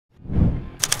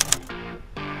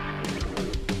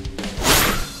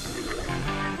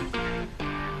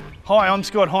Hi, I'm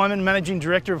Scott Heiman, Managing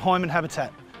Director of Heiman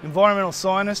Habitat, environmental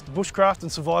scientist, bushcraft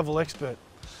and survival expert.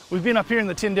 We've been up here in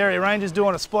the Tyndarea Ranges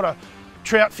doing a spot of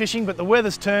trout fishing, but the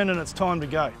weather's turned and it's time to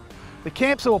go. The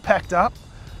camp's all packed up,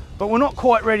 but we're not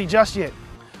quite ready just yet.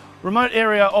 Remote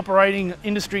area operating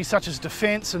industries such as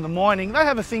defence and the mining, they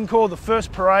have a thing called the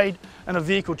first parade and a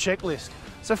vehicle checklist.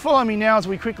 So follow me now as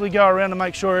we quickly go around to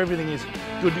make sure everything is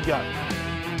good to go.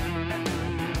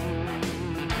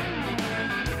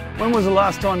 When was the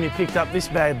last time you picked up this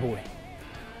bad boy?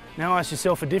 Now ask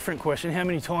yourself a different question. How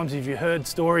many times have you heard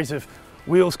stories of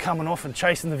wheels coming off and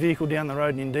chasing the vehicle down the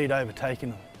road and indeed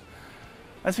overtaking them?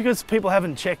 That's because people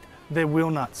haven't checked their wheel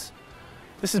nuts.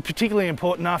 This is particularly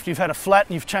important after you've had a flat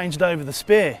and you've changed over the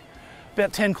spare.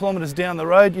 About 10 kilometres down the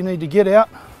road, you need to get out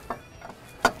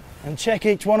and check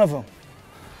each one of them.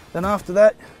 Then after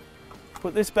that,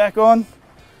 put this back on,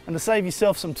 and to save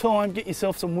yourself some time, get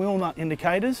yourself some wheel nut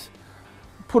indicators,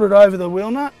 put it over the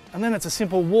wheel nut, and then it's a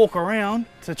simple walk around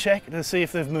to check to see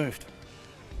if they've moved.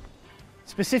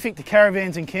 Specific to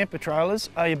caravans and camper trailers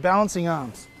are your balancing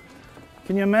arms.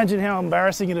 Can you imagine how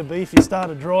embarrassing it'd be if you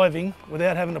started driving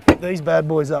without having to put these bad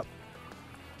boys up?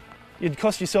 You'd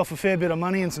cost yourself a fair bit of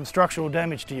money and some structural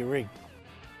damage to your rig.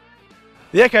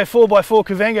 The Echo 4x4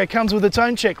 Cavango comes with its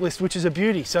own checklist, which is a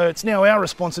beauty, so it's now our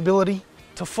responsibility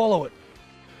to follow it.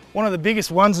 One of the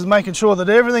biggest ones is making sure that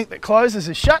everything that closes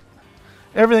is shut,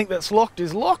 everything that's locked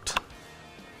is locked,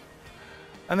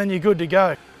 and then you're good to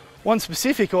go. One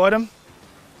specific item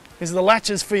is the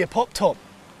latches for your pop top,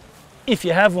 if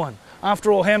you have one.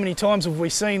 After all, how many times have we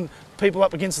seen people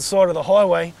up against the side of the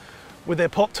highway with their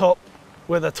pop top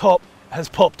where the top has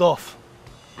popped off?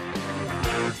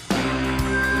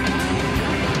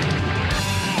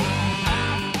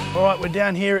 All right, we're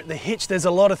down here at the hitch. There's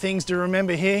a lot of things to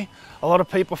remember here. A lot of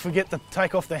people forget to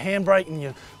take off the handbrake and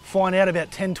you find out about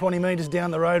 10-20 metres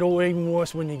down the road, or even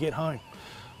worse when you get home.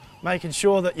 Making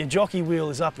sure that your jockey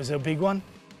wheel is up is a big one.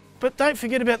 But don't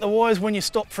forget about the wires when you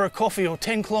stop for a coffee, or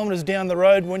 10 kilometres down the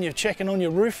road when you're checking on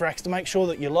your roof racks to make sure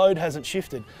that your load hasn't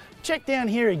shifted. Check down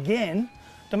here again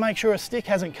to make sure a stick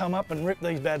hasn't come up and ripped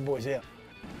these bad boys out.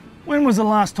 When was the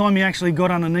last time you actually got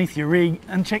underneath your rig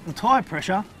and checked the tyre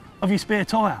pressure of your spare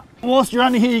tyre? Whilst you're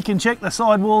under here, you can check the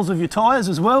sidewalls of your tyres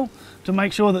as well to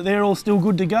make sure that they're all still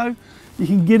good to go. You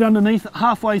can get underneath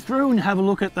halfway through and have a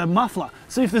look at the muffler.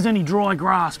 See if there's any dry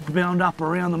grass bound up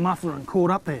around the muffler and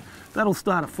caught up there. That'll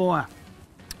start a fire.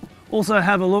 Also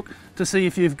have a look to see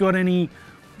if you've got any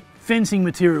fencing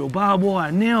material, barbed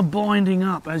wire, now binding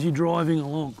up as you're driving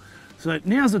along. So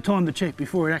now's the time to check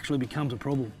before it actually becomes a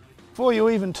problem. Before you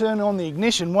even turn on the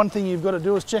ignition, one thing you've got to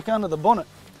do is check under the bonnet.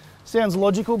 Sounds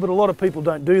logical, but a lot of people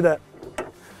don't do that.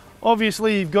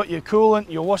 Obviously, you've got your coolant,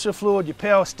 your washer fluid, your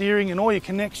power steering, and all your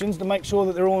connections to make sure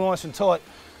that they're all nice and tight.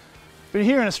 But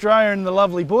here in Australia, in the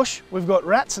lovely bush, we've got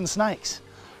rats and snakes.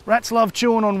 Rats love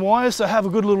chewing on wires, so have a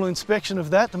good little inspection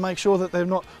of that to make sure that they've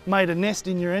not made a nest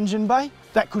in your engine bay.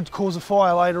 That could cause a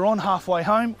fire later on, halfway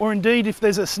home. Or indeed, if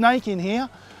there's a snake in here,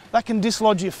 that can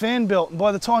dislodge your fan belt, and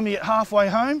by the time you get halfway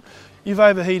home, you've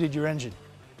overheated your engine.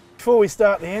 Before we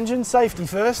start the engine, safety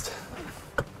first.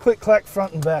 Click, clack,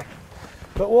 front and back.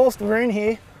 But whilst we're in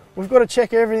here, we've got to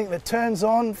check everything that turns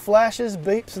on, flashes,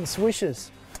 beeps and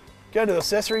swishes. Go to the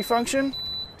accessory function.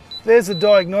 There's a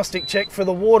diagnostic check for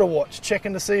the water watch,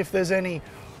 checking to see if there's any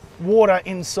water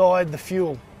inside the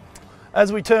fuel.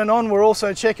 As we turn on, we're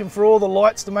also checking for all the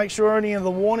lights to make sure any of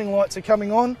the warning lights are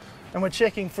coming on, and we're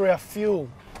checking for our fuel,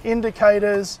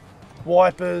 indicators,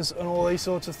 wipers and all these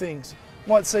sorts of things.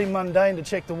 Might seem mundane to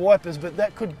check the wipers, but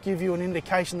that could give you an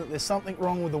indication that there's something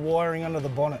wrong with the wiring under the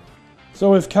bonnet.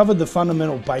 So we've covered the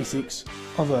fundamental basics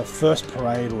of a first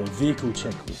parade or a vehicle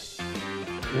checklist.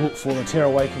 Look for the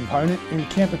tearaway component in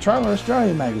Camper Trailer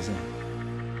Australia magazine.